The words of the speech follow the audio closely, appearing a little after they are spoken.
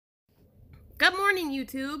Good morning,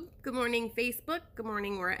 YouTube. Good morning, Facebook. Good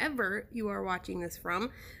morning, wherever you are watching this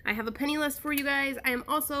from. I have a penny list for you guys. I am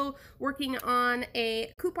also working on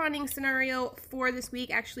a couponing scenario for this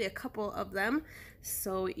week, actually a couple of them,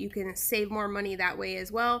 so you can save more money that way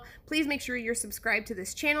as well. Please make sure you're subscribed to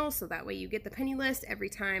this channel so that way you get the penny list every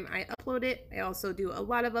time I upload it. I also do a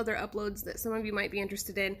lot of other uploads that some of you might be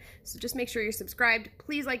interested in, so just make sure you're subscribed.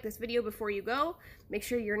 Please like this video before you go. Make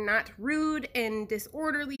sure you're not rude and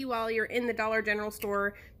disorderly while you're in the Dollar General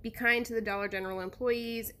store. Be kind to the Dollar General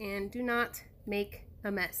employees and do not make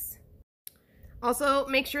a mess. Also,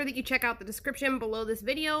 make sure that you check out the description below this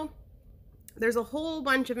video. There's a whole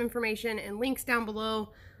bunch of information and links down below.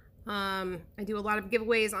 I do a lot of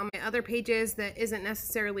giveaways on my other pages that isn't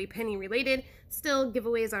necessarily penny related. Still,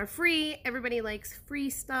 giveaways are free. Everybody likes free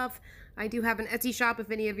stuff. I do have an Etsy shop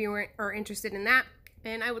if any of you are interested in that.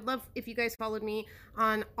 And I would love if you guys followed me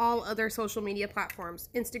on all other social media platforms.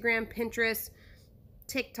 Instagram, Pinterest,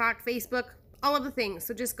 TikTok, Facebook, all of the things.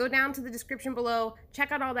 So just go down to the description below,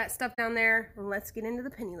 check out all that stuff down there, and let's get into the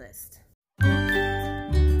penny list.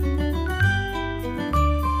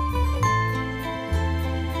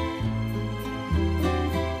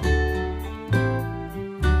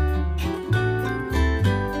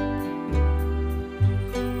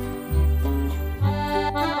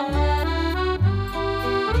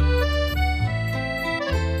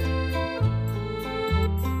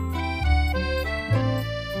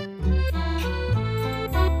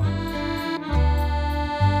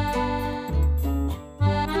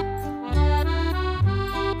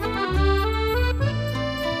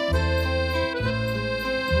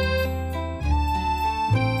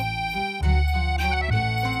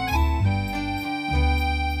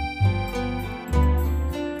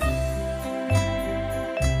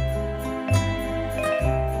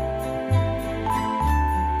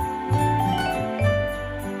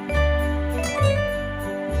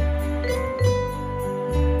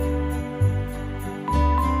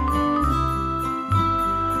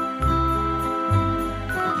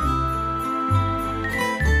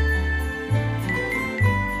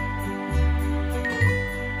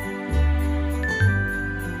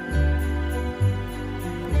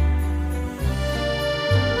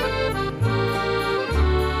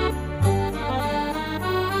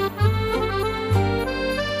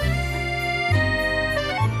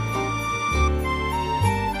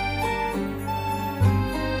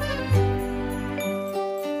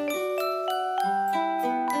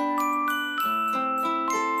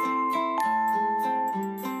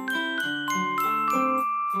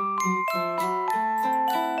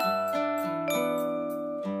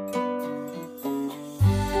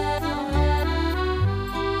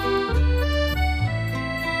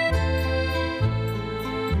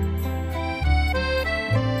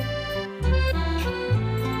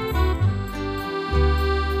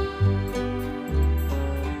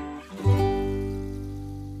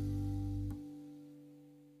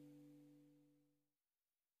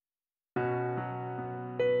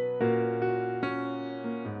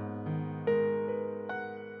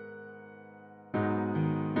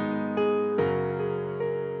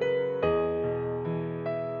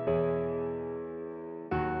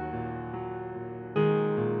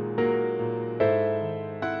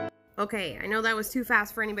 Okay, I know that was too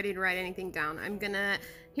fast for anybody to write anything down.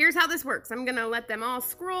 Here's how this works. I'm gonna let them all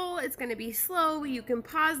scroll. It's gonna be slow. You can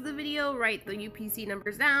pause the video, write the UPC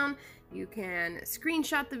numbers down. You can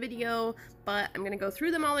screenshot the video, but I'm gonna go through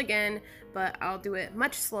them all again, but I'll do it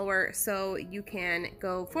much slower so you can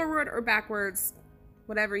go forward or backwards,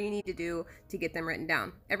 whatever you need to do to get them written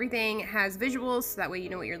down. Everything has visuals, so that way you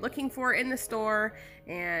know what you're looking for in the store,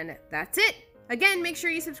 and that's it. Again, make sure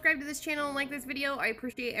you subscribe to this channel and like this video. I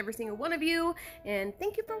appreciate every single one of you, and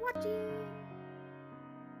thank you for watching.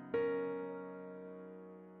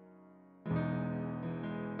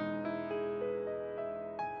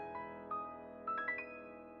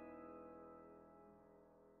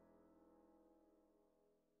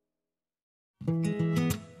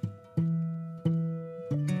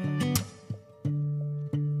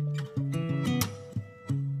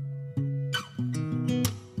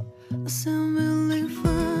 Sound really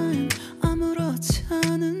fine. 아무렇지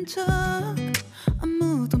않은 척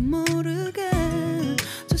아무도 모르게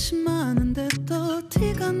조심하는데 또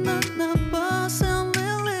티가 났나 봐. Sound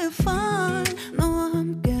really fine. 너와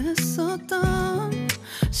함께 했었던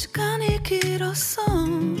시간이 길었어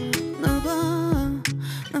나 봐.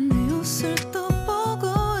 난 네 옷을 또 보고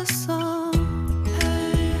있어.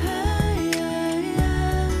 Hey, hey, yeah,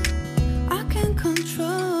 yeah. I can't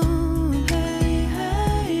control.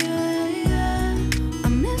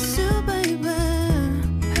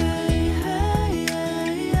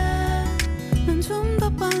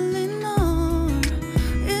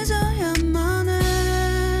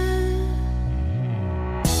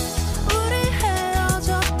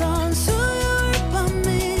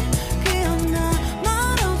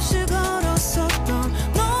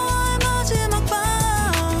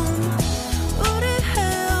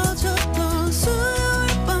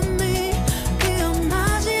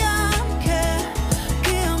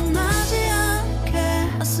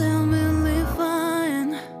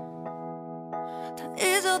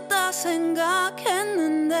 잊었다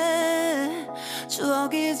생각했는데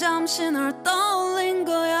추억이 잠시 널 떠올린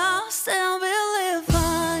거야. Say